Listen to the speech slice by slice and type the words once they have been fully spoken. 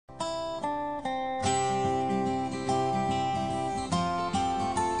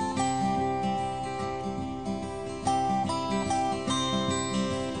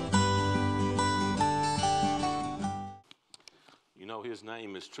his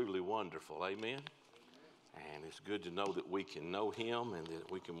name is truly wonderful. Amen. And it's good to know that we can know him and that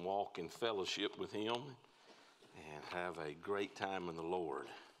we can walk in fellowship with him and have a great time in the Lord.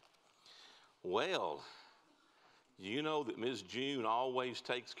 Well, you know that Ms. June always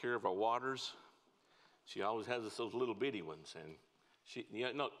takes care of our waters. She always has us those little bitty ones, and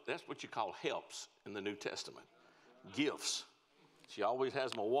that's what you call helps in the New Testament, gifts. She always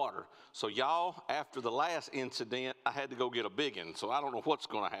has my water. So y'all, after the last incident, I had to go get a big one, so I don't know what's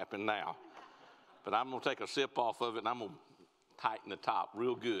going to happen now. But I'm going to take a sip off of it, and I'm going to tighten the top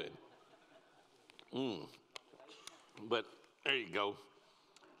real good. But there you go.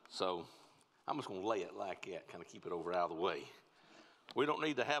 So I'm just going to lay it like that, kind of keep it over out of the way. We don't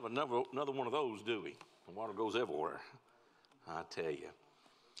need to have another one of those, do we? The water goes everywhere, I tell you.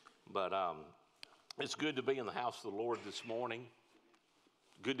 But it's good to be in the house of the Lord this morning.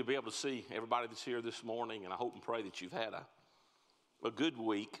 Good to be able to see everybody that's here this morning, and I hope and pray that you've had a good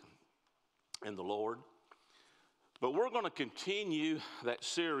week in the Lord. But we're going to continue that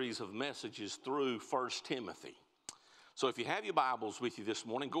series of messages through 1 Timothy. So if you have your Bibles with you this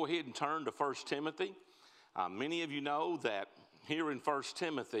morning, go ahead and turn to 1 Timothy. Many of you know that here in 1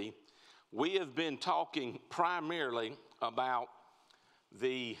 Timothy, we have been talking primarily about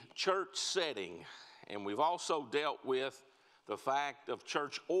the church setting, and we've also dealt with the fact of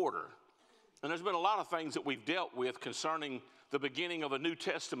church order. And there's been a lot of things that we've dealt with concerning the beginning of a New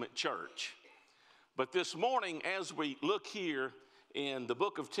Testament church. But this morning, as we look here in the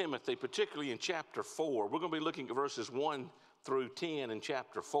book of Timothy, particularly in chapter 4, we're going to be looking at verses 1 through 10 in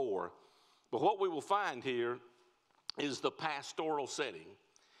chapter 4. But what we will find here is the pastoral setting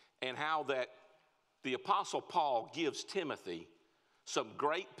and how that the Apostle Paul gives Timothy some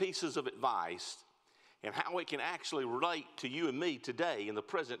great pieces of advice and how it can actually relate to you and me today in the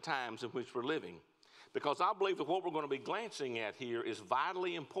present times in which we're living. Because I believe that what we're going to be glancing at here is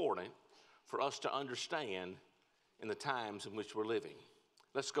vitally important for us to understand in the times in which we're living.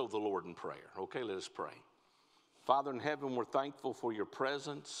 Let's go to the Lord in prayer. Okay, let us pray. Father in heaven, we're thankful for your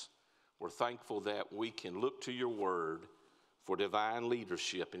presence. We're thankful that we can look to your word for divine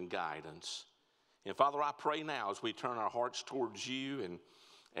leadership and guidance. And Father, I pray now as we turn our hearts towards you and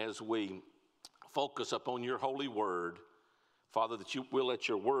as we focus upon your holy word, Father, that you will let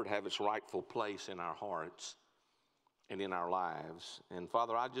your word have its rightful place in our hearts and in our lives. And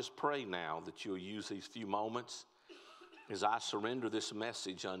Father, I just pray now that you'll use these few moments as I surrender this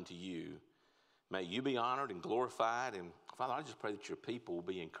message unto you. May you be honored and glorified. And Father, I just pray that your people will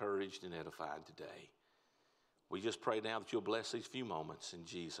be encouraged and edified today. We just pray now that you'll bless these few moments in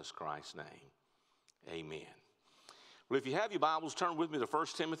Jesus Christ's name. Amen. Well, if you have your Bibles, turn with me to 1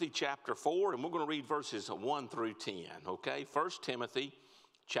 Timothy chapter 4, and we're going to read verses 1 through 10, okay? 1 Timothy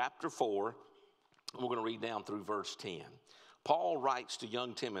chapter 4, and we're going to read down through verse 10. Paul writes to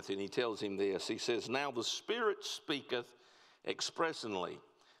young Timothy, and he tells him this. He says, "Now the Spirit speaketh expressly,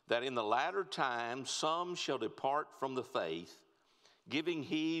 that in the latter times some shall depart from the faith, giving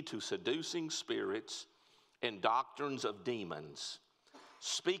heed to seducing spirits and doctrines of demons,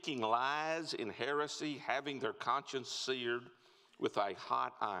 speaking lies in heresy, having their conscience seared with a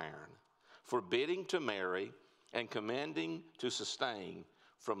hot iron, forbidding to marry, and commanding to sustain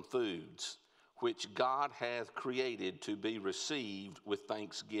from foods, which God hath created to be received with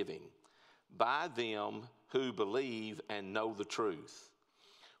thanksgiving by them who believe and know the truth.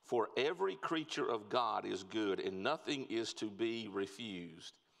 For every creature of God is good, and nothing is to be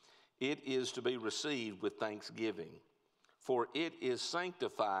refused. It is to be received with thanksgiving, for it is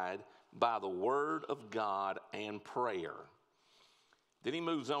sanctified by the word of God and prayer." Then he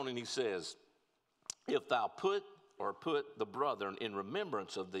moves on and he says, "If thou put the brethren in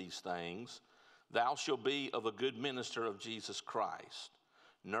remembrance of these things, thou shalt be of a good minister of Jesus Christ,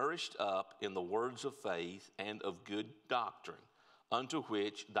 nourished up in the words of faith and of good doctrine, unto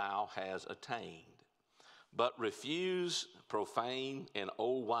which thou hast attained. But refuse profane and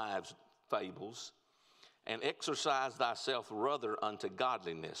old wives' fables, and exercise thyself rather unto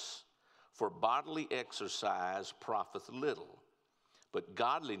godliness. For bodily exercise profiteth little, but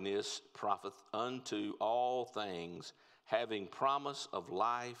godliness profiteth unto all things, having promise of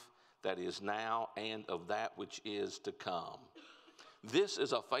life that is now and of that which is to come. This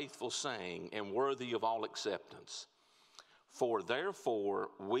is a faithful saying and worthy of all acceptance. For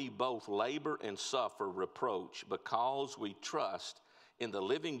therefore we both labor and suffer reproach, because we trust in the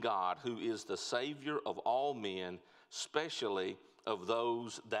living God, who is the Savior of all men, especially of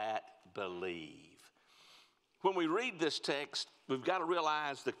those that believe." When we read this text, we've got to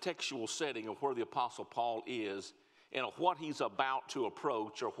realize the textual setting of where the Apostle Paul is and of what he's about to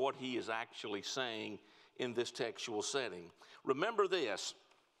approach, or what he is actually saying in this textual setting. Remember this,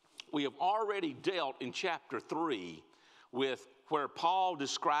 we have already dealt in chapter 3 with where Paul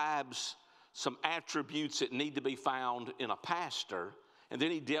describes some attributes that need to be found in a pastor, and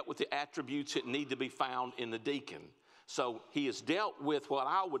then he dealt with the attributes that need to be found in the deacon. So he has dealt with what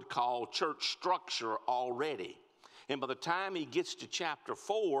I would call church structure already. And by the time he gets to chapter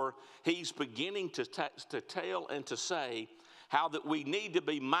 4, he's beginning to tell and to say how that we need to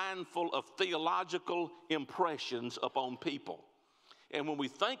be mindful of theological impressions upon people. And when we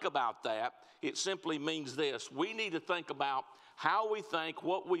think about that, it simply means this. We need to think about how we think,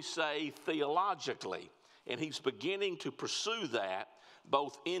 what we say theologically. And he's beginning to pursue that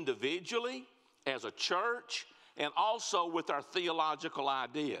both individually, as a church, and also with our theological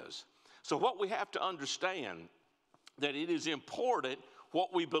ideas. So what we have to understand, that it is important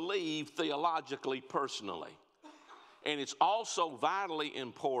what we believe theologically personally. And it's also vitally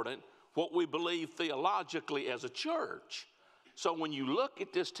important what we believe theologically as a church. So when you look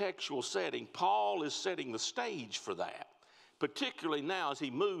at this textual setting, Paul is setting the stage for that, particularly now as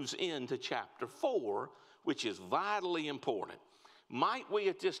he moves into chapter 4, which is vitally important. Might we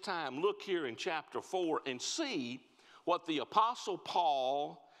at this time look here in chapter 4 and see what the Apostle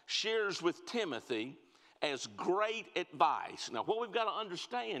Paul shares with Timothy as great advice. Now, what we've got to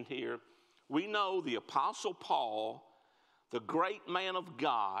understand here, we know the Apostle Paul, the great man of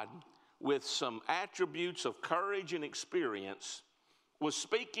God, with some attributes of courage and experience, was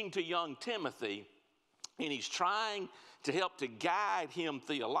speaking to young Timothy, and he's trying to help to guide him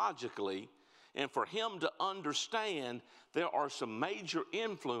theologically, and for him to understand there are some major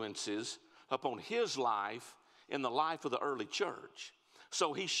influences upon his life in the life of the early church.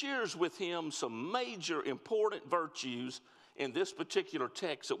 So he shares with him some major important virtues in this particular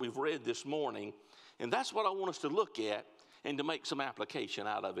text that we've read this morning, and that's what I want us to look at and to make some application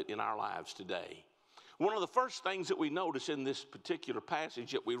out of it in our lives today. One of the first things that we notice in this particular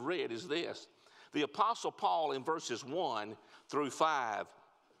passage that we read is this. The Apostle Paul in verses 1 through 5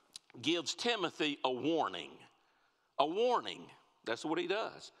 gives Timothy a warning. A warning. That's what he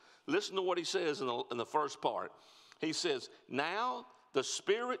does. Listen to what he says in the first part. He says, "Now the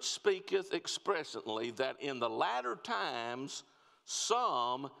Spirit speaketh expressly that in the latter times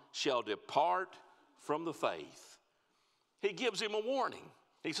some shall depart from the faith." He gives him a warning.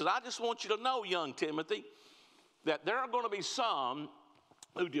 He says, I just want you to know, young Timothy, that there are going to be some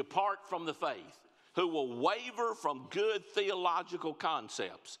who depart from the faith, who will waver from good theological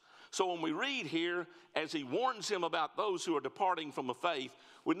concepts. So when we read here, as he warns him about those who are departing from the faith,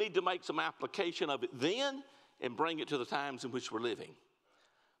 we need to make some application of it then and bring it to the times in which we're living.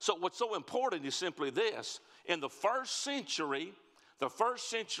 So what's so important is simply this. In the first century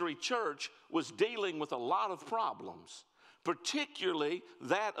church was dealing with a lot of problems, particularly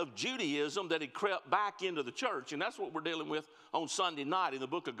that of Judaism that had crept back into the church. And that's what we're dealing with on Sunday night in the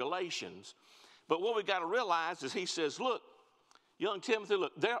book of Galatians. But what we've got to realize is he says, look, young Timothy,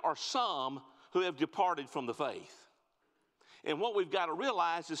 look, there are some who have departed from the faith. And what we've got to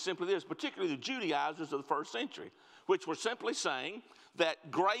realize is simply this, particularly the Judaizers of the first century, which were simply saying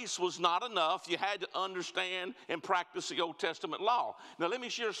that grace was not enough. You had to understand and practice the Old Testament law. Now, let me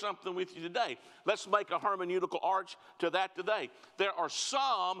share something with you today. Let's make a hermeneutical arch to that today. There are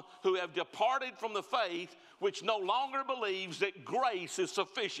some who have departed from the faith which no longer believes that grace is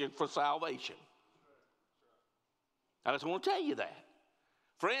sufficient for salvation. I just want to tell you that.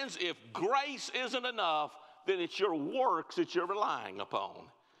 Friends, if grace isn't enough, then it's your works that you're relying upon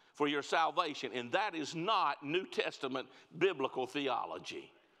for your salvation. And that is not New Testament biblical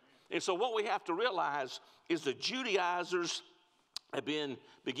theology. And so what we have to realize is the Judaizers have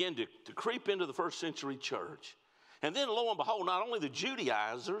began to creep into the first century church. And then lo and behold, not only the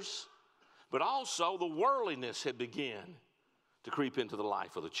Judaizers, but also the worldliness had begun to creep into the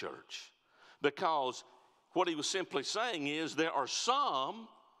life of the church. Because what he was simply saying is there are some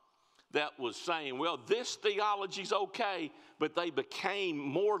that was saying, well, this theology's okay, but they became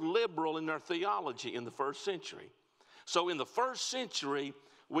more liberal in their theology in the first century. So in the first century,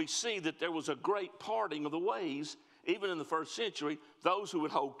 we see that there was a great parting of the ways, even in the first century, those who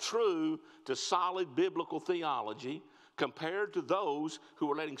would hold true to solid biblical theology compared to those who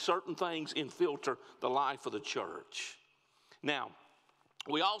were letting certain things infiltrate the life of the church. Now,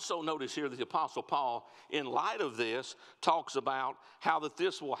 we also notice here that the Apostle Paul, in light of this, talks about how that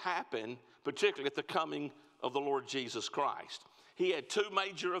this will happen, particularly at the coming of the Lord Jesus Christ. He had two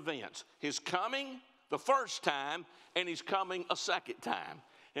major events, his coming the first time and his coming a second time.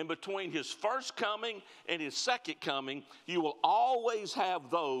 And between his first coming and his second coming, you will always have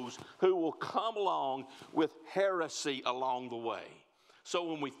those who will come along with heresy along the way. So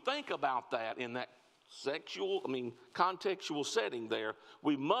when we think about that in that contextual setting there,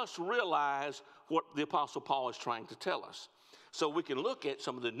 we must realize what the Apostle Paul is trying to tell us. So we can look at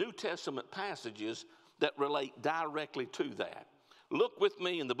some of the New Testament passages that relate directly to that. Look with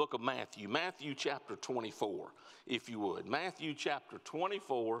me in the book of Matthew, Matthew chapter 24, if you would. Matthew chapter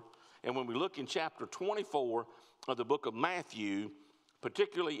 24, and when we look in chapter 24 of the book of Matthew,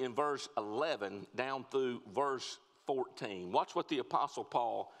 particularly in verse 11 down through verse 14, watch what the Apostle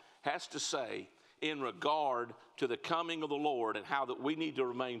Paul has to say in regard to the coming of the Lord and how that we need to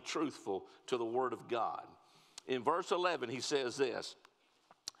remain truthful to the Word of God. In verse 11, he says this,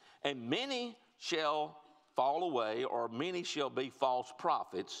 and many shall fall away, or many shall be false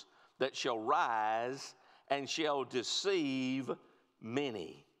prophets that shall rise and shall deceive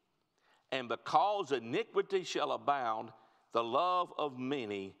many. And because iniquity shall abound, the love of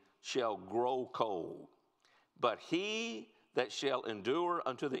many shall grow cold. But he that shall endure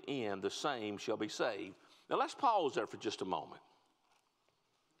unto the end, the same shall be saved. Now let's pause there for just a moment.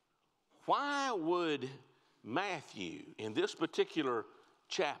 Why would Matthew, in this particular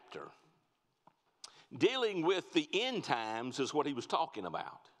chapter, dealing with the end times is what he was talking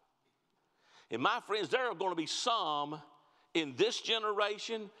about? And my friends, there are going to be some in this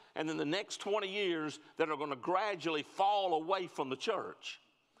generation and in the next 20 years that are going to gradually fall away from the church.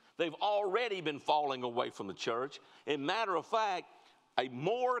 They've already been falling away from the church. As a matter of fact, a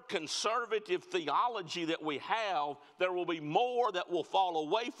more conservative theology that we have, there will be more that will fall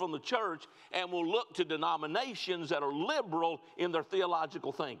away from the church and will look to denominations that are liberal in their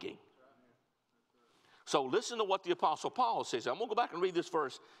theological thinking. So listen to what the Apostle Paul says. I'm going to go back and read this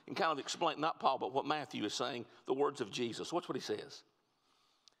verse and kind of explain, not Paul, but what Matthew is saying, the words of Jesus. Watch what he says.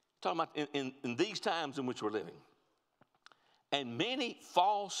 Talking about in these times in which we're living. And many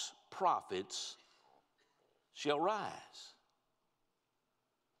false prophets shall rise.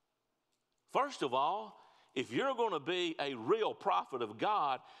 First of all, if you're going to be a real prophet of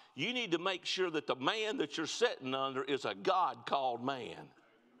God, you need to make sure that the man that you're sitting under is a God-called man. Amen.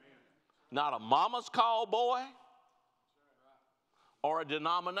 Not a mama's call boy or a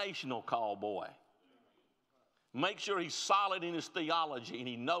denominational call boy. Make sure he's solid in his theology and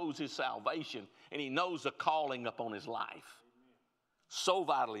he knows his salvation and he knows the calling upon his life. So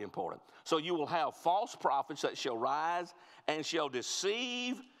vitally important. So you will have false prophets that shall rise and shall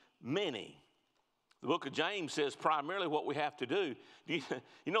deceive many. The book of James says primarily what we have to do. You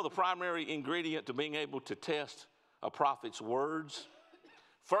know the primary ingredient to being able to test a prophet's words?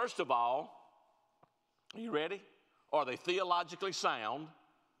 First of all, are you ready? Are they theologically sound?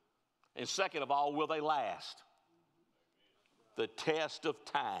 And second of all, will they last? The test of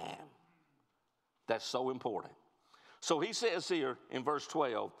time. That's so important. So he says here in verse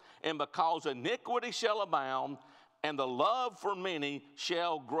 12, and because iniquity shall abound, and the love for many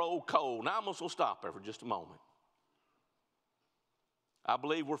shall grow cold. Now I'm going to stop there for just a moment. I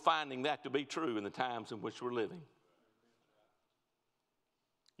believe we're finding that to be true in the times in which we're living.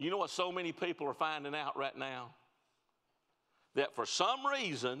 You know what so many people are finding out right now? That for some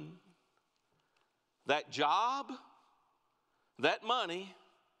reason, that job, that money,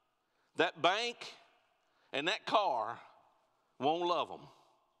 that bank, and that car won't love them.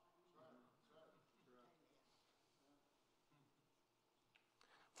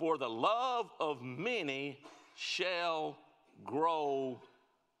 For the love of many shall grow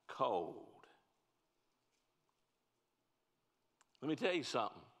cold. Let me tell you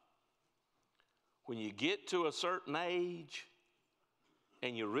something. When you get to a certain age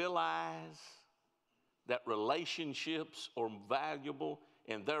and you realize that relationships are valuable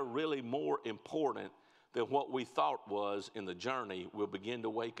and they're really more important than what we thought was in the journey, we'll begin to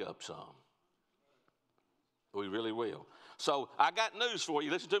wake up some. We really will. So I got news for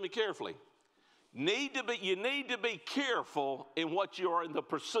you. Listen to me carefully. You need to be careful in what you are in the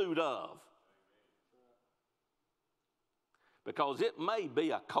pursuit of. Because it may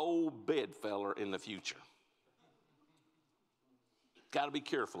be a cold bedfeller in the future. Got to be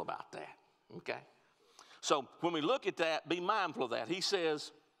careful about that. Okay? So when we look at that, be mindful of that. He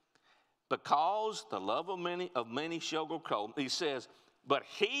says, because the love of many shall grow cold. He says, but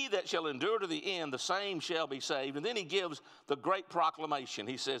he that shall endure to the end, the same shall be saved. And then he gives the great proclamation.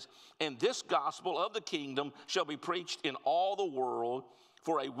 He says, and this gospel of the kingdom shall be preached in all the world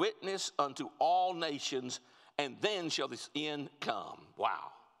for a witness unto all nations, and then shall this end come.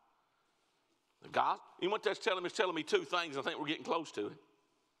 Wow. God, you know what that's telling me? It's telling me two things. I think we're getting close to it.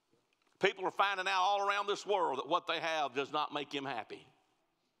 People are finding out all around this world that what they have does not make them happy.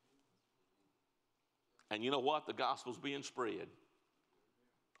 And you know what? The gospel's being spread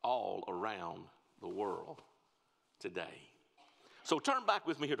all around the world today. So turn back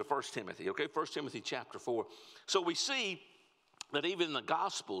with me here to 1 Timothy, okay? 1 Timothy chapter 4. So we see that even in the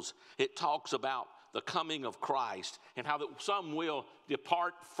Gospels, it talks about the coming of Christ and how that some will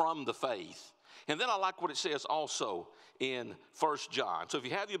depart from the faith. And then I like what it says also in 1 John. So if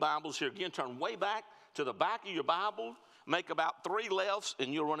you have your Bibles here, again, turn way back to the back of your Bible, make about 3 lefts,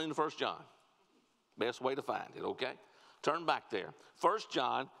 and you'll run into 1 John. Best way to find it, okay? Turn back there. 1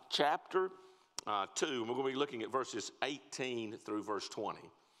 John chapter 2, and we're going to be looking at verses 18 through verse 20.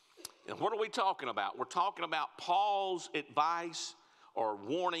 And what are we talking about? We're talking about Paul's advice or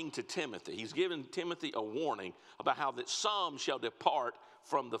warning to Timothy. He's given Timothy a warning about how that some shall depart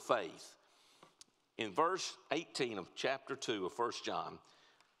from the faith. In verse 18 of chapter 2 of 1 John,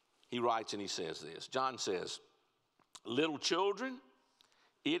 he writes and he says this. John says, "Little children,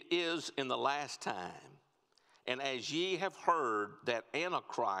 it is in the last time, and as ye have heard that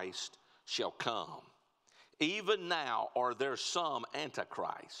Antichrist shall come, even now are there some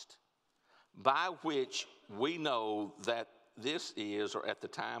Antichrist, by which we know that this is or at the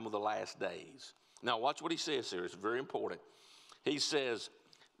time of the last days." Now watch what he says here. It's very important. He says,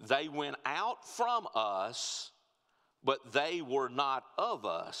 "They went out from us, but they were not of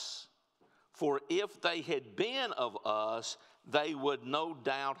us. For if they had been of us, they would no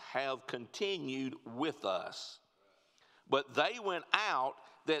doubt have continued with us. But they went out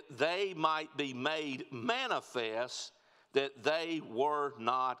that they might be made manifest that they were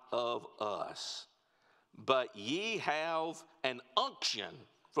not of us. But ye have an unction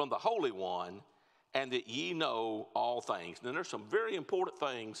from the Holy One, and that ye know all things." Now there's some very important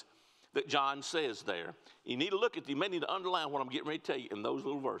things that John says there. You need to look at, you may need to underline what I'm getting ready to tell you in those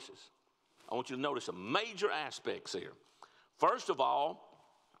little verses. I want you to notice some major aspects here. First of all,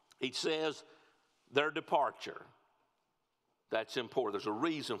 he says their departure. That's important. There's a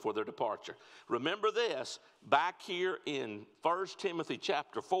reason for their departure. Remember this, back here in 1 Timothy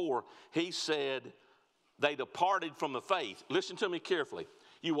chapter 4, he said they departed from the faith. Listen to me carefully.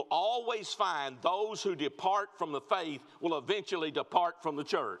 You will always find those who depart from the faith will eventually depart from the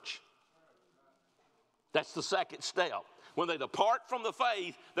church. That's the second step. When they depart from the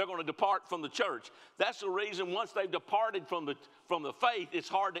faith, they're going to depart from the church. That's the reason once they've departed from the faith, it's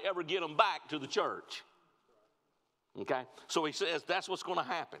hard to ever get them back to the church. Okay? So he says that's what's going to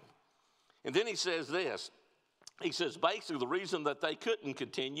happen. And then he says this. He says basically the reason that they couldn't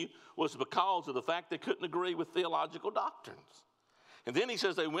continue was because of the fact they couldn't agree with theological doctrines. And then he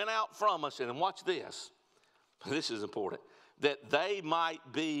says they went out from us, and watch this. This is important. That they might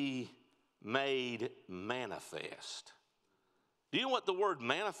be made manifest. Do you know what the word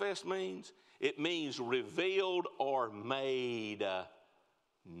manifest means? It means revealed or made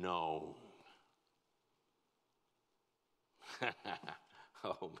known.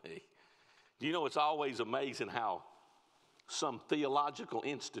 Oh, me. Do you know it's always amazing how some theological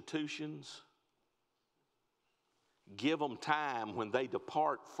institutions give them time when they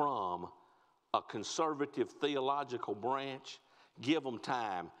depart from a conservative theological branch, give them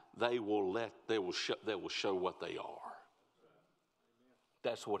time, they will show what they are.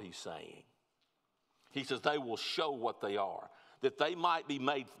 That's what he's saying. He says they will show what they are, that they might be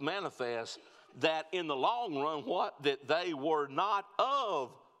made manifest, that in the long run, what? That they were not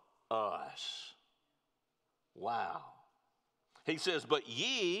of us. Wow. He says, but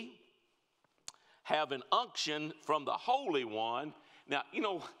ye have an unction from the Holy One. Now, you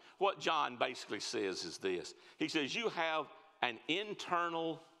know, what John basically says is this. He says, you have an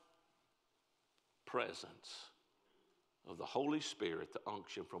internal presence of the Holy Spirit, the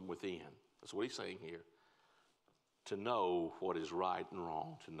unction from within. That's what he's saying here. To know what is right and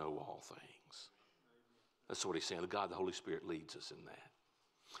wrong, to know all things. That's what he's saying. God, the Holy Spirit leads us in that.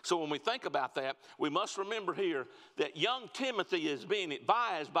 So when we think about that, we must remember here that young Timothy is being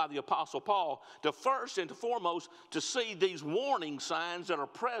advised by the Apostle Paul to first and foremost to see these warning signs that are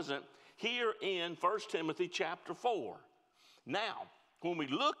present here in 1 Timothy chapter 4. Now, when we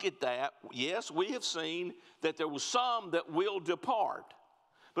look at that, yes, we have seen that there was some that will depart.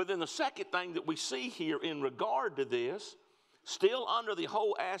 But then the second thing that we see here in regard to this, still under the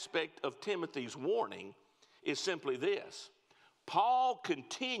whole aspect of Timothy's warning, is simply this. Paul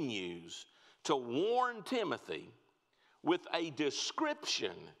continues to warn Timothy with a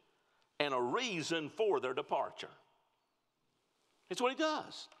description and a reason for their departure. It's what he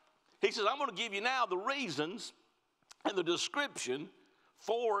does. He says, I'm going to give you now the reasons and the description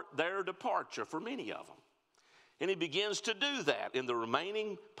for their departure, for many of them. And he begins to do that in the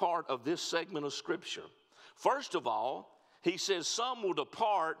remaining part of this segment of Scripture. First of all, he says some will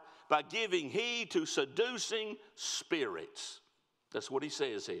depart by giving heed to seducing spirits. That's what he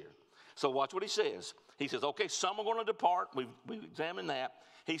says here. So watch what he says. He says, okay, some are going to depart. We've examined that.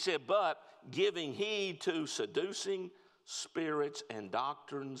 He said, but giving heed to seducing spirits and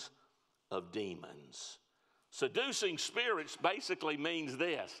doctrines of demons. Seducing spirits basically means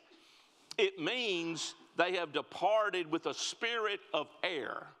this. It means they have departed with a spirit of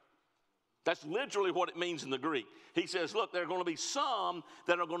error. That's literally what it means in the Greek. He says, look, there are going to be some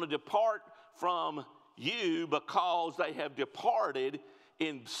that are going to depart from you because they have departed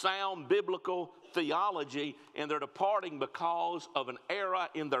in sound biblical theology, and they're departing because of an error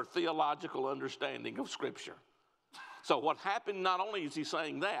in their theological understanding of Scripture. So what happened, not only is he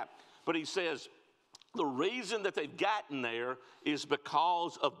saying that, but he says the reason that they've gotten there is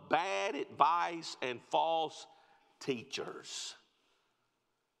because of bad advice and false teachers.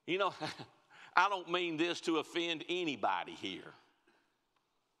 You know, I don't mean this to offend anybody here.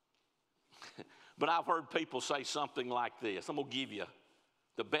 But I've heard people say something like this. I'm going to give you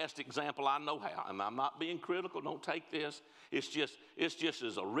the best example I know how. And I'm not being critical. Don't take this. It's just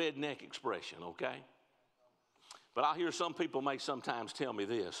as a redneck expression, okay? But I hear some people may sometimes tell me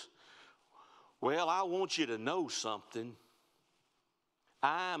this. Well, I want you to know something.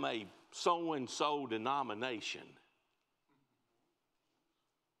 I'm a so-and-so denomination.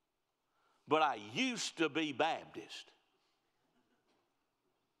 But I used to be Baptist.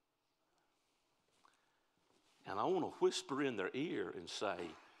 And I want to whisper in their ear and say,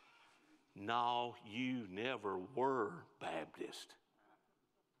 no, you never were Baptist.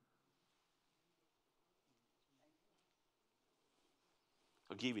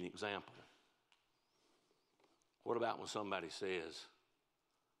 I'll give you an example. What about when somebody says,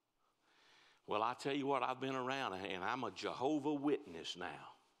 well, I tell you what, I've been around and I'm a Jehovah's Witness now.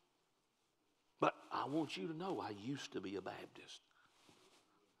 But I want you to know I used to be a Baptist.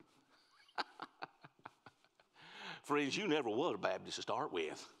 Friends, you never was a Baptist to start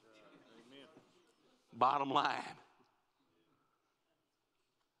with. Amen. Bottom line.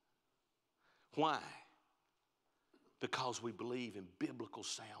 Why? Because we believe in biblical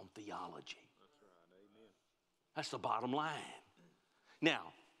sound theology. That's right. Amen. That's the bottom line.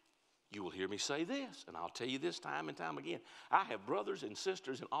 Now, you will hear me say this, and I'll tell you this time and time again. I have brothers and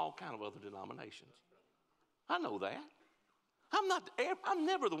sisters in all kinds of other denominations. I know that. I'm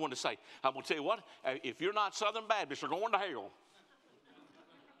never the one to say, I'm going to tell you what, if you're not Southern Baptist, you're going to hell.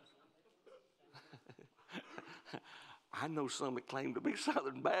 I know some that claim to be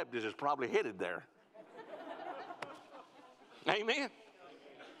Southern Baptist is probably headed there. Amen?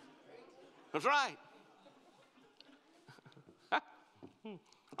 That's right.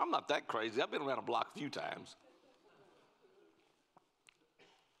 I'm not that crazy. I've been around a block a few times.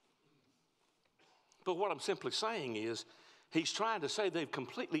 But what I'm simply saying is, he's trying to say they've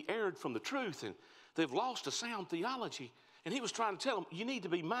completely erred from the truth and they've lost a sound theology. And he was trying to tell them, you need to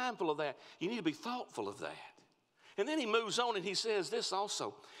be mindful of that. You need to be thoughtful of that. And then he moves on and he says this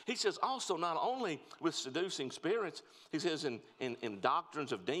also. He says also not only with seducing spirits, he says in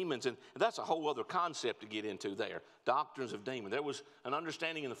doctrines of demons. And that's a whole other concept to get into there, doctrines of demons. There was an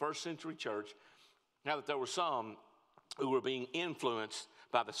understanding in the first century church now that there were some who were being influenced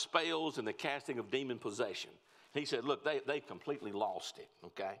by the spells and the casting of demon possession. He said, look, they've completely lost it,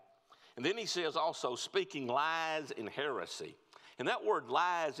 okay? And then he says also speaking lies and heresy. And that word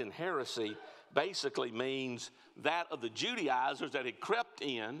lies and heresy basically means that of the Judaizers that had crept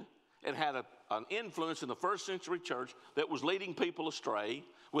in and had an influence in the first century church that was leading people astray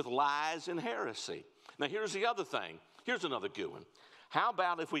with lies and heresy. Now here's the other thing. Here's another good one. How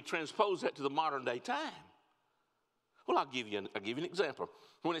about if we transpose that to the modern day time? Well, I'll give you an example.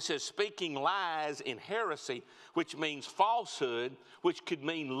 When it says speaking lies in heresy, which means falsehood, which could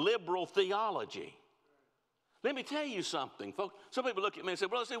mean liberal theology. Let me tell you something, folks. Some people look at me and say,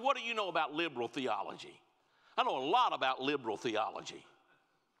 well, what do you know about liberal theology? I know a lot about liberal theology.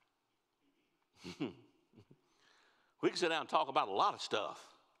 We can sit down and talk about a lot of stuff.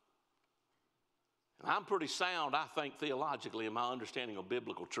 And I'm pretty sound, I think, theologically in my understanding of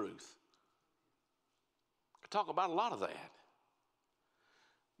biblical truth. I talk about a lot of that.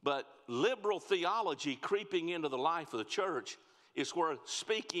 But liberal theology creeping into the life of the church is where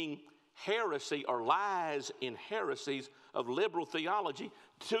speaking heresy or lies in heresies of liberal theology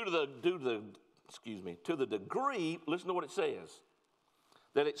to the degree, listen to what it says,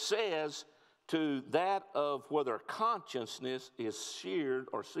 that it says to that of whether consciousness is seared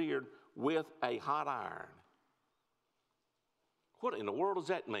with a hot iron. What in the world does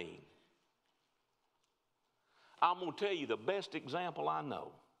that mean? I'm going to tell you the best example I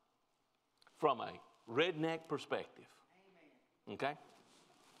know from a redneck perspective. Amen. Okay?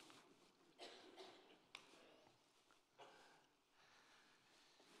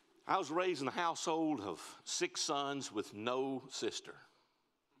 I was raised in a household of 6 sons with no sister.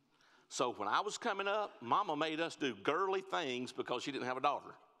 So when I was coming up, Mama made us do girly things because she didn't have a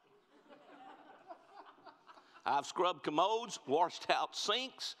daughter. I've scrubbed commodes, washed out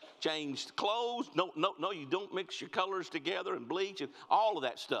sinks, changed clothes. No, you don't mix your colors together and bleach and all of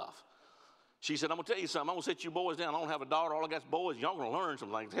that stuff. She said, I'm going to tell you something. I'm going to sit you boys down. I don't have a daughter. All I got is boys. Y'all going to learn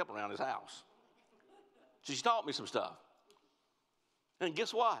some things to help around this house. So she taught me some stuff. And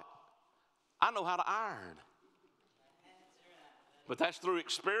guess what? I know how to iron. But that's through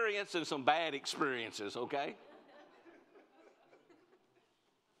experience and some bad experiences, okay?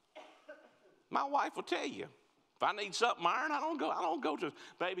 My wife will tell you, if I need something ironed, I don't go to,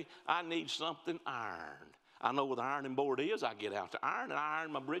 baby, I need something ironed. I know where the ironing board is. I get out to iron, and I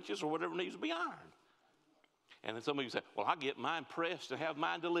iron my breeches or whatever needs to be ironed. And then some of you say, well, I get mine pressed and have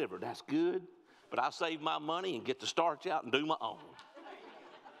mine delivered. That's good, but I save my money and get the starch out and do my own.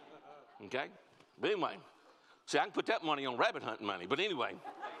 Okay? But anyway, see, I can put that money on rabbit hunting money. But anyway,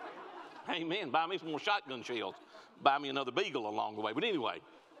 amen. Buy me some more shotgun shells. Buy me another beagle along the way. But anyway,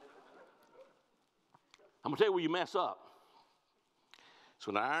 I'm going to tell you where you mess up. It's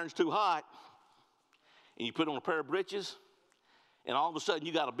when the iron's too hot and you put on a pair of breeches and all of a sudden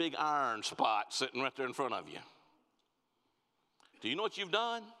you got a big iron spot sitting right there in front of you. Do you know what you've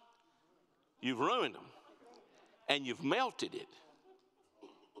done? You've ruined them and you've melted it.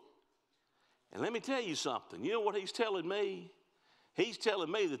 And let me tell you something. You know what he's telling me? He's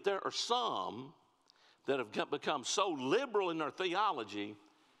telling me that there are some that have become so liberal in their theology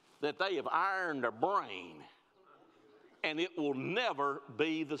that they have ironed their brain, and it will never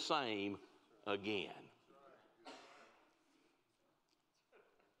be the same again.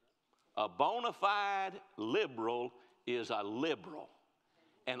 A bona fide liberal is a liberal,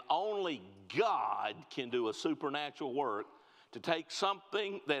 and only God can do a supernatural work to take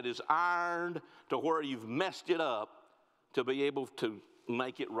something that is ironed to where you've messed it up to be able to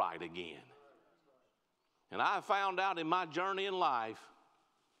make it right again. And I found out in my journey in life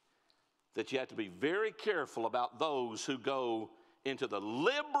that you have to be very careful about those who go into the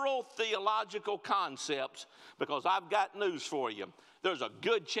liberal theological concepts, because I've got news for you. There's a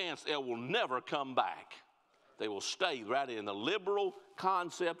good chance they will never come back. They will stay right in the liberal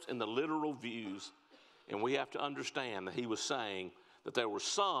concepts and the literal views. And we have to understand that he was saying that there were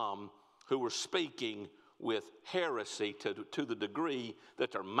some who were speaking with heresy to the degree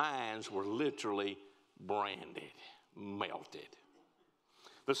that their minds were literally branded, melted.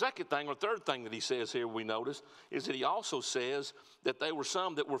 The second thing or third thing that he says here we notice is that he also says that there were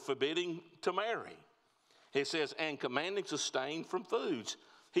some that were forbidding to marry. He says, and commanding to abstain from foods.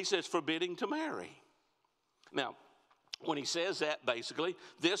 He says forbidding to marry. Now, when he says that, basically,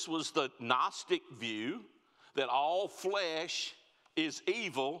 this was the Gnostic view that all flesh is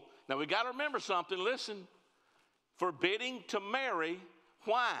evil. Now, we got to remember something. Listen, forbidding to marry.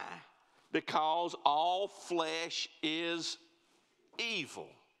 Why? Because all flesh is evil.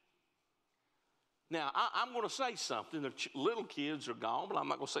 Now, I'm going to say something. The little kids are gone, but I'm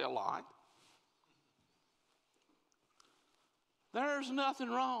not going to say a lot. There's nothing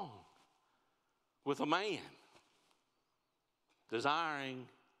wrong with a man desiring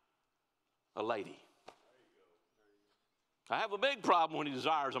a lady. I have a big problem when he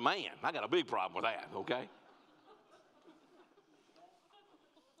desires a man. I got a big problem with that, okay?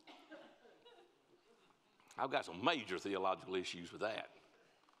 I've got some major theological issues with that.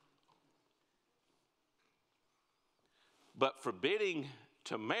 But forbidding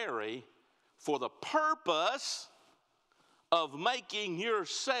to marry for the purpose of making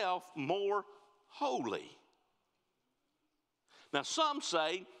yourself more holy. Now, some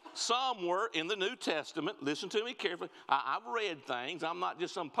say somewhere in the New Testament, listen to me carefully. I've read things. I'm not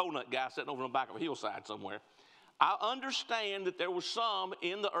just some po-nut guy sitting over on the back of a hillside somewhere. I understand that there was some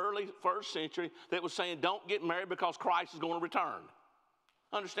in the early first century that was saying don't get married because Christ is going to return.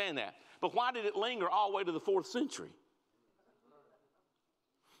 Understand that. But why did it linger all the way to the 4th century?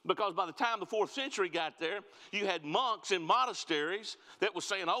 Because by the time the 4th century got there, you had monks in monasteries that were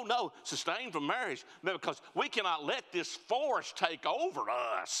saying, oh no, abstain from marriage, because we cannot let this force take over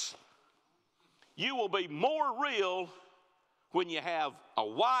us. You will be more real when you have a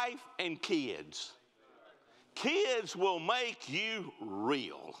wife and kids. Kids will make you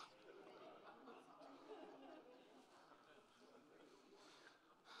real.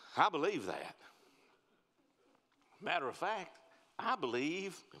 I believe that. Matter of fact, I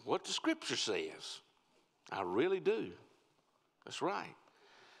believe what the Scripture says. I really do. That's right.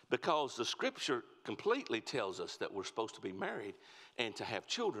 Because the Scripture completely tells us that we're supposed to be married and to have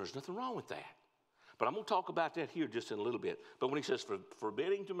children. There's nothing wrong with that. But I'm going to talk about that here just in a little bit. But when he says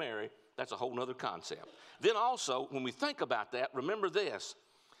forbidding to marry, that's a whole other concept. Then also, when we think about that, remember this,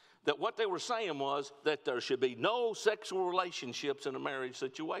 that what they were saying was that there should be no sexual relationships in a marriage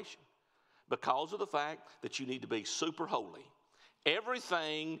situation because of the fact that you need to be super holy.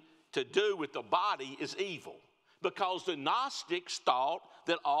 Everything to do with the body is evil because the Gnostics thought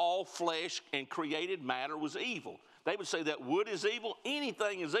that all flesh and created matter was evil. They would say that wood is evil,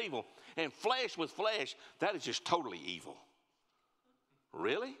 anything is evil, and flesh with flesh, that is just totally evil.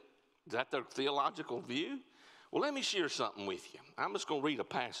 Really? Is that their theological view? Well, let me share something with you. I'm just going to read a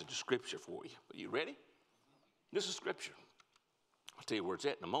passage of Scripture for you. Are you ready? This is Scripture. I'll tell you where it's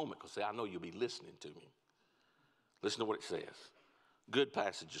at in a moment because I know you'll be listening to me. Listen to what it says. Good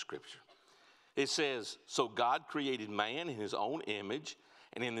passage of Scripture. It says, so God created man in his own image,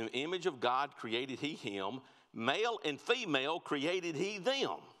 and in the image of God created he him. Male and female created he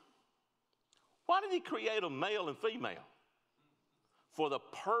them. Why did he create a male and female? For the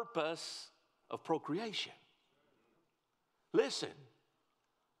purpose of procreation. Listen,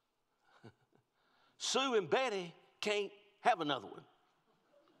 Sue and Betty can't have another one.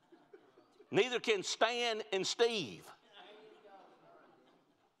 Neither can Stan and Steve.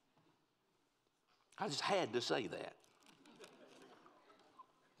 I just had to say that.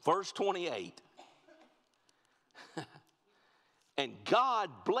 Verse 28. And God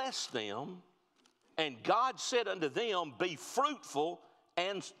blessed them, and God said unto them, be fruitful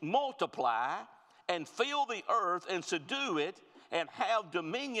and multiply, and fill the earth and subdue it, and have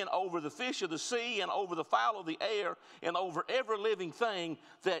dominion over the fish of the sea, and over the fowl of the air, and over every living thing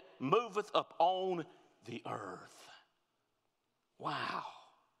that moveth upon the earth. Wow.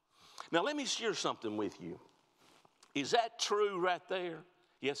 Now let me share something with you. Is that true right there?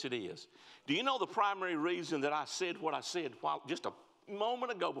 Yes, it is. Do you know the primary reason that I said what I said just a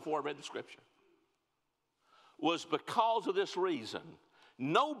moment ago before I read the Scripture? Was because of this reason.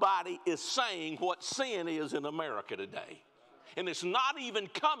 Nobody is saying what sin is in America today. And it's not even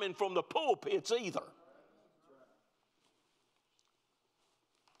coming from the pulpits either.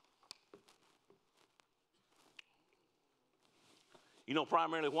 You know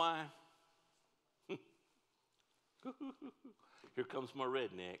primarily why? Here comes my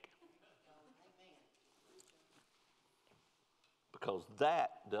redneck. Because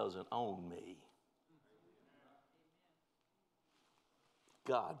that doesn't own me.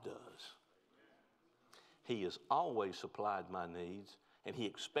 God does. He has always supplied my needs, and he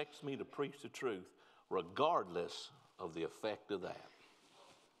expects me to preach the truth regardless of the effect of that.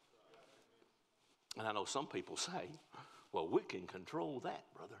 And I know some people say, well, we can control that,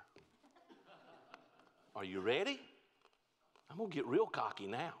 brother. Are you ready? I'm going to get real cocky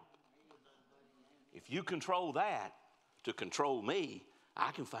now. If you control that to control me,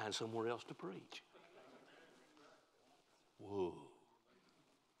 I can find somewhere else to preach. Whoa.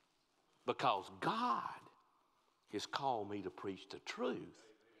 Because God has called me to preach the truth,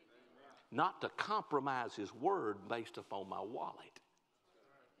 not to compromise his word based upon my wallet.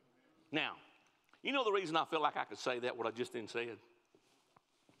 Now, you know the reason I feel like I could say that, what I just then said?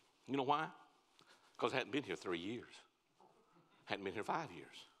 You know why? Because I hadn't been here 3 years. Hadn't been here 5 years.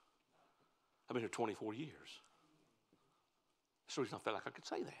 I've been here 24 years. That's the reason I felt like I could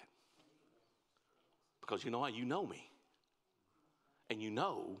say that. Because you know why? You know me. And you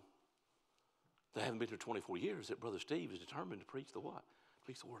know that I haven't been here 24 years, that Brother Steve is determined to preach the what?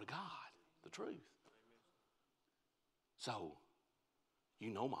 Preach the Word of God, the truth. So, you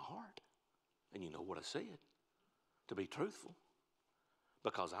know my heart. And you know what I said. To be truthful.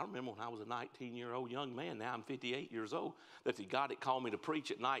 Because I remember when I was a 19-year-old young man, now I'm 58 years old, that the God that called me to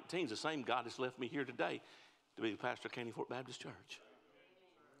preach at 19 is the same God that's left me here today to be the pastor of Candy Fort Baptist Church.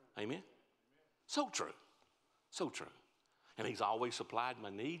 Amen? So true. So true. And he's always supplied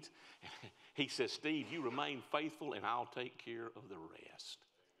my needs. He says, Steve, you remain faithful and I'll take care of the rest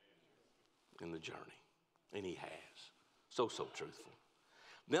in the journey. And he has. So truthful.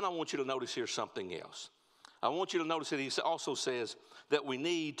 Then I want you to notice here something else. I want you to notice that he also says that we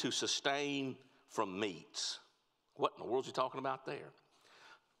need to sustain from meats. What in the world is he talking about there?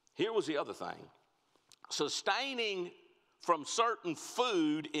 Here was the other thing. Sustaining from certain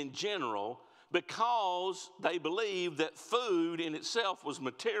food in general, because they believed that food in itself was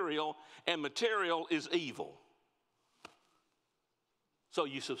material and material is evil. So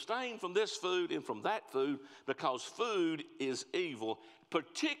you sustain from this food and from that food because food is evil,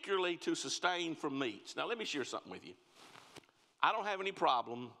 particularly to sustain from meats. Now let me share something with you. I don't have any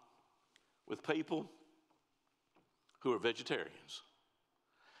problem with people who are vegetarians.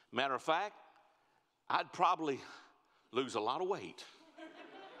 Matter of fact, I'd probably lose a lot of weight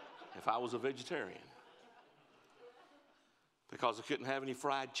if I was a vegetarian because I couldn't have any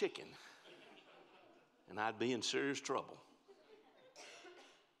fried chicken, and I'd be in serious trouble.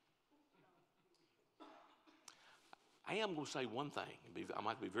 I am going to say one thing. I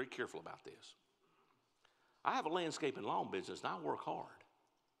might be very careful about this. I have a landscape and lawn business, and I work hard.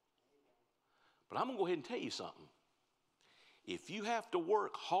 But I'm going to go ahead and tell you something. If you have to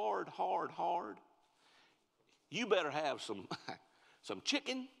work hard, you better have some, some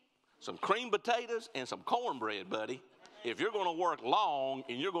chicken, some creamed potatoes, and some cornbread, buddy, if you're going to work long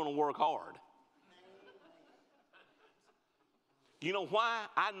and you're going to work hard. You know why?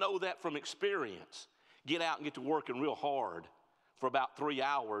 I know that from experience. Get out and get to working real hard for about 3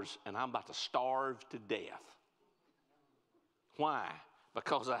 hours, and I'm about to starve to death. Why?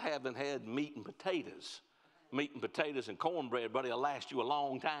 Because I haven't had meat and potatoes. Meat and potatoes and cornbread, buddy, will last you a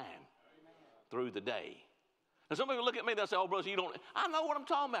long time through the day. And some people look at me and they'll say, oh, brother, you don't. I know what I'm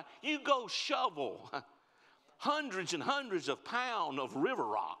talking about. You go shovel hundreds and hundreds of pounds of river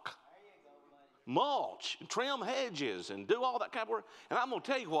rock, mulch, and trim hedges, and do all that kind of work. And I'm going to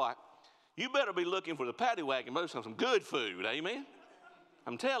tell you what, you better be looking for the paddy wagon, but some good food, amen?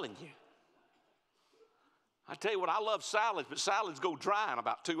 I'm telling you. I tell you what, I love salads, but salads go dry in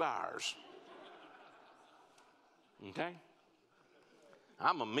about 2 hours. Okay?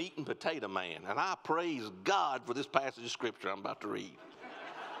 I'm a meat and potato man, and I praise God for this passage of Scripture I'm about to read.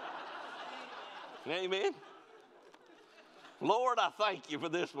 Amen? Lord, I thank you for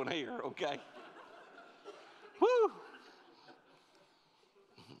this one here, okay? Woo!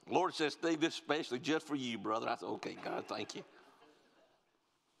 Lord says, Steve, this is especially just for you, brother. I said, okay, God, thank you.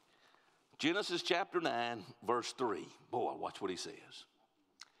 Genesis chapter 9, verse 3. Boy, watch what he says.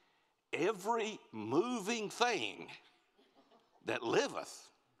 Every moving thing that liveth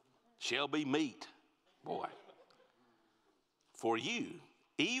shall be meat. Boy. For you,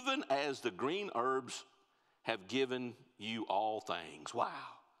 even as the green herbs have given you all things. Wow.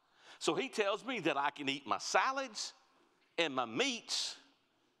 So he tells me that I can eat my salads and my meats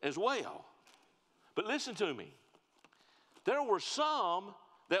as well. But listen to me. There were some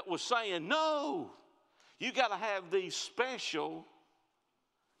that was saying, no, you got to have these special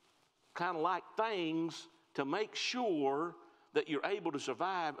kind of like things to make sure that you're able to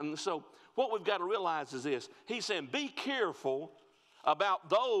survive. And so what we've got to realize is this. He's saying, be careful about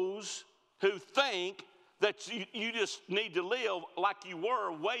those who think that you just need to live like you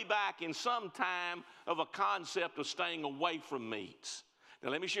were way back in some time of a concept of staying away from meats. Now,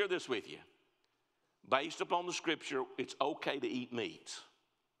 let me share this with you. Based upon the Scripture, it's okay to eat meats.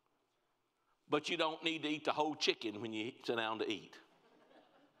 But you don't need to eat the whole chicken when you sit down to eat.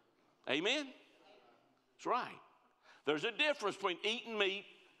 Amen? That's right. There's a difference between eating meat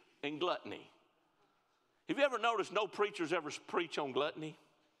and gluttony. Have you ever noticed no preachers ever preach on gluttony?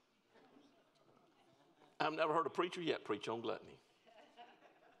 I've never heard a preacher yet preach on gluttony.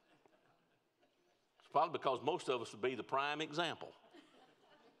 It's probably because most of us would be the prime example.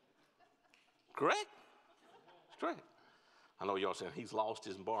 Correct? That's correct. I know y'all saying he's lost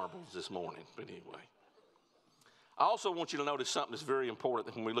his marbles this morning, but anyway. I also want you to notice something that's very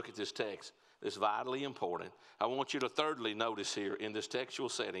important when we look at this text. That's vitally important. I want you to thirdly notice here in this textual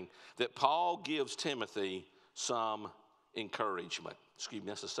setting that Paul gives Timothy some encouragement. Excuse me,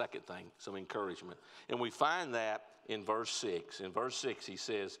 that's the second thing, some encouragement. And we find that in verse 6. In verse 6 he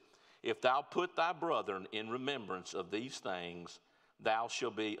says, if thou put thy brethren in remembrance of these things, thou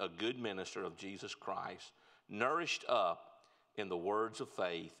shalt be a good minister of Jesus Christ, nourished up in the words of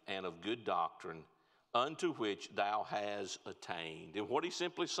faith and of good doctrine, unto which thou hast attained. And what he's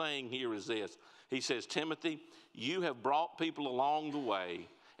simply saying here is this. He says, Timothy, you have brought people along the way,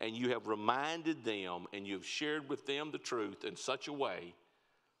 and you have reminded them, and you have shared with them the truth in such a way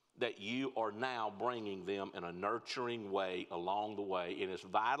that you are now bringing them in a nurturing way along the way. And it's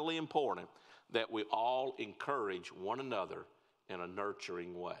vitally important that we all encourage one another in a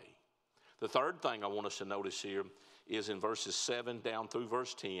nurturing way. The third thing I want us to notice here is in verses 7 down through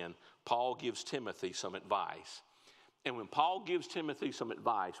verse 10, Paul gives Timothy some advice. And when Paul gives Timothy some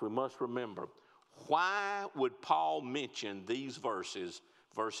advice, we must remember, why would Paul mention these verses,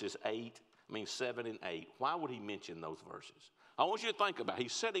 7 and 8? Why would he mention those verses? I want you to think about it.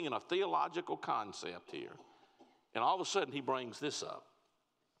 He's setting in a theological concept here. And all of a sudden he brings this up.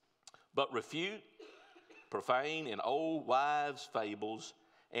 But refute profane and old wives' fables,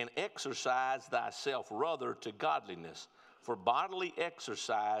 and exercise thyself rather to godliness. For bodily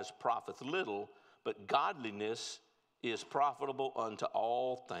exercise profiteth little, but godliness is profitable unto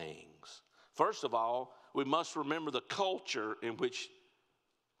all things. First of all, we must remember the culture in which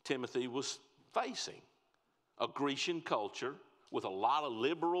Timothy was facing. A Grecian culture with a lot of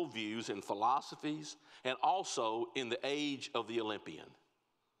liberal views and philosophies, and also in the age of the Olympian.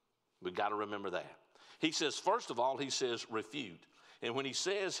 We've got to remember that. He says, first of all, he says refute. And when he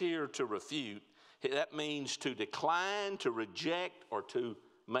says here to refute, that means to decline, to reject, or to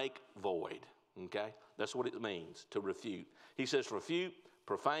make void. Okay? That's what it means, to refute. He says refute,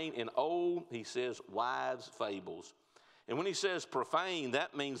 profane, and old, he says wives' fables. And when he says profane,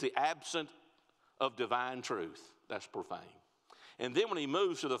 that means the absence of divine truth. That's profane. And then when he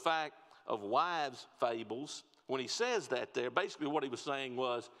moves to the fact of wives' fables, when he says that there, basically what he was saying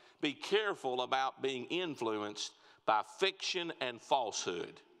was, be careful about being influenced by fiction and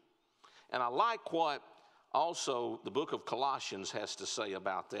falsehood. And I like what also the book of Colossians has to say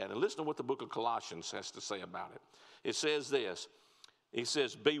about that. And listen to what the book of Colossians has to say about it. It says this. He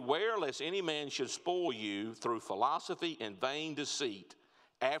says, beware lest any man should spoil you through philosophy and vain deceit,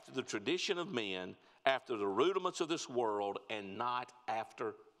 after the tradition of men, after the rudiments of this world, and not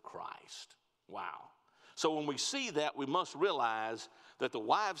after Christ. Wow. So when we see that, we must realize that the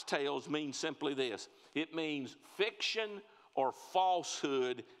wives' tales mean simply this. It means fiction or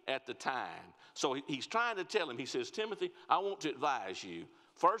falsehood at the time. So he's trying to tell him, he says, Timothy, I want to advise you.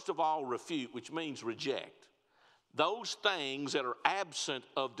 First of all, refute, which means reject. Those things that are absent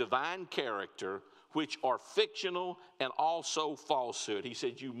of divine character, which are fictional and also falsehood. He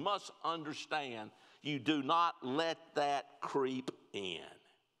said, you must understand, you do not let that creep in.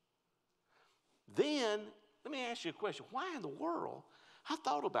 Then, let me ask you a question. Why in the world? I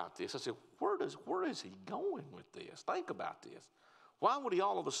thought about this. I said, where is he going with this? Think about this. Why would he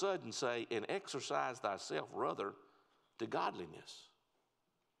all of a sudden say, and exercise thyself rather to godliness?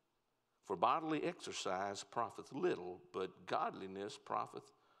 For bodily exercise profiteth little, but godliness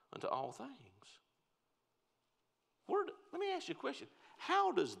profiteth unto all things. Let me ask you a question.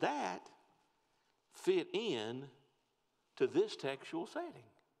 How does that fit in to this textual setting?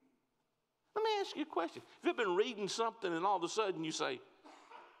 Let me ask you a question. If you've been reading something and all of a sudden you say,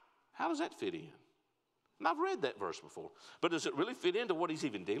 how does that fit in? And I've read that verse before. But does it really fit into what he's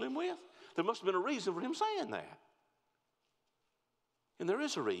even dealing with? There must have been a reason for him saying that. And there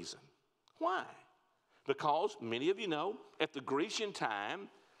is a reason. Why? Because many of you know, at the Grecian time,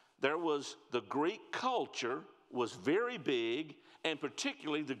 the Greek culture was very big, and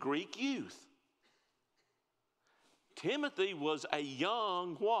particularly the Greek youth. Timothy was a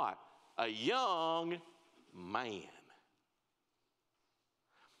young what? A young man.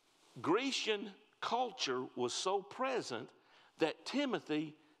 Grecian culture was so present that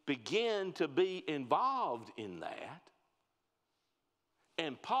Timothy began to be involved in that.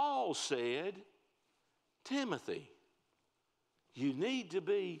 And Paul said, Timothy, you need to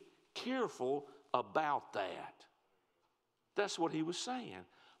be careful about that. That's what he was saying.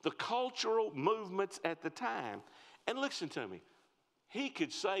 The cultural movements at the time. And listen to me. He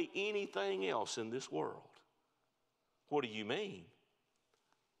could say anything else in this world. What do you mean?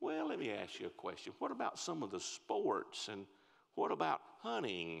 Well, let me ask you a question. What about some of the sports? And what about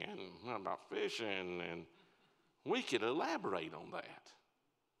hunting? And what about fishing? And we could elaborate on that.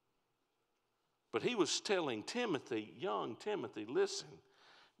 But he was telling Timothy, young Timothy, listen,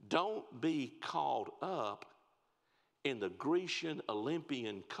 don't be caught up in the Grecian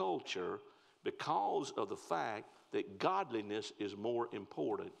Olympian culture because of the fact that godliness is more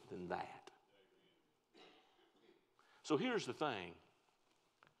important than that. So here's the thing.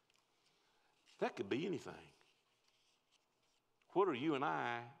 That could be anything. What are you and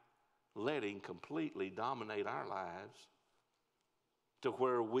I letting completely dominate our lives to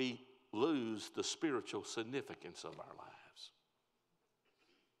where we lose the spiritual significance of our lives?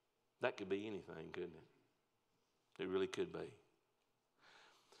 That could be anything, couldn't it? It really could be.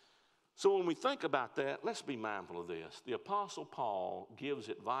 So when we think about that, let's be mindful of this. The Apostle Paul gives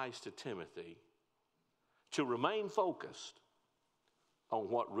advice to Timothy to remain focused on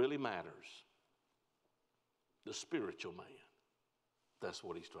what really matters. The spiritual man. That's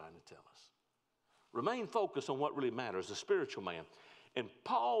what he's trying to tell us. Remain focused on what really matters, the spiritual man. And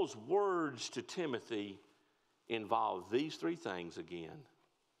Paul's words to Timothy involve these three things again: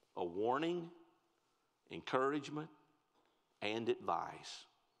 a warning, encouragement, and advice.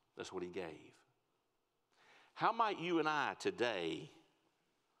 That's what he gave. How might you and I today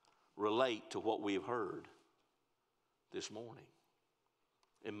relate to what we have heard this morning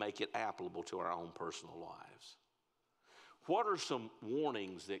and make it applicable to our own personal lives? What are some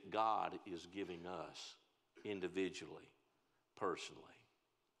warnings that God is giving us individually, personally?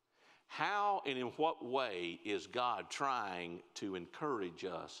 How and in what way is God trying to encourage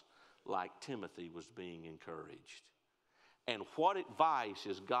us like Timothy was being encouraged? And what advice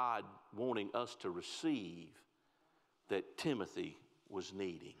is God wanting us to receive that Timothy was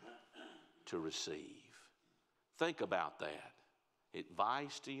needing to receive. Think about that.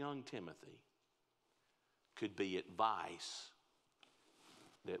 Advice to young Timothy could be advice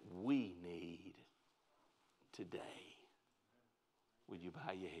that we need today. Would you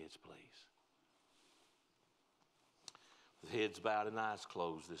bow your heads, please? With heads bowed and eyes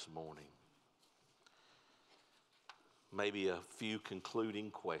closed this morning, maybe a few concluding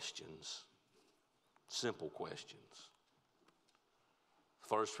questions, simple questions.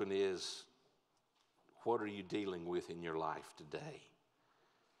 First one is, what are you dealing with in your life today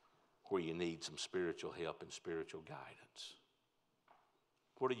where you need some spiritual help and spiritual guidance?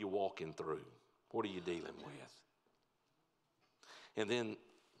 What are you walking through? What are you dealing with? And then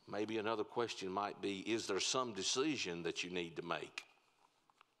maybe another question might be, is there some decision that you need to make?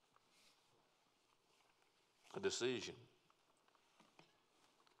 A decision.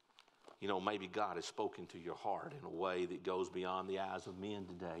 You know, maybe God has spoken to your heart in a way that goes beyond the eyes of men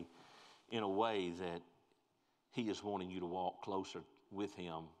today, in a way that He is wanting you to walk closer with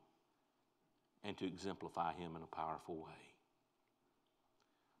Him and to exemplify Him in a powerful way.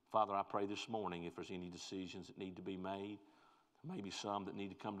 Father, I pray this morning if there's any decisions that need to be made, there may be some that need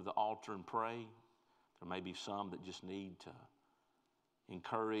to come to the altar and pray. There may be some that just need to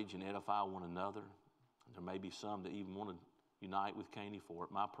encourage and edify one another. There may be some that even want to unite with Caney for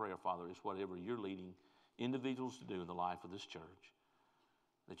it. My prayer, Father, is whatever you're leading individuals to do in the life of this church,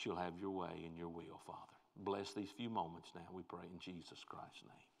 that you'll have your way and your will, Father. Bless these few moments now, we pray in Jesus Christ's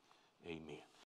name. Amen.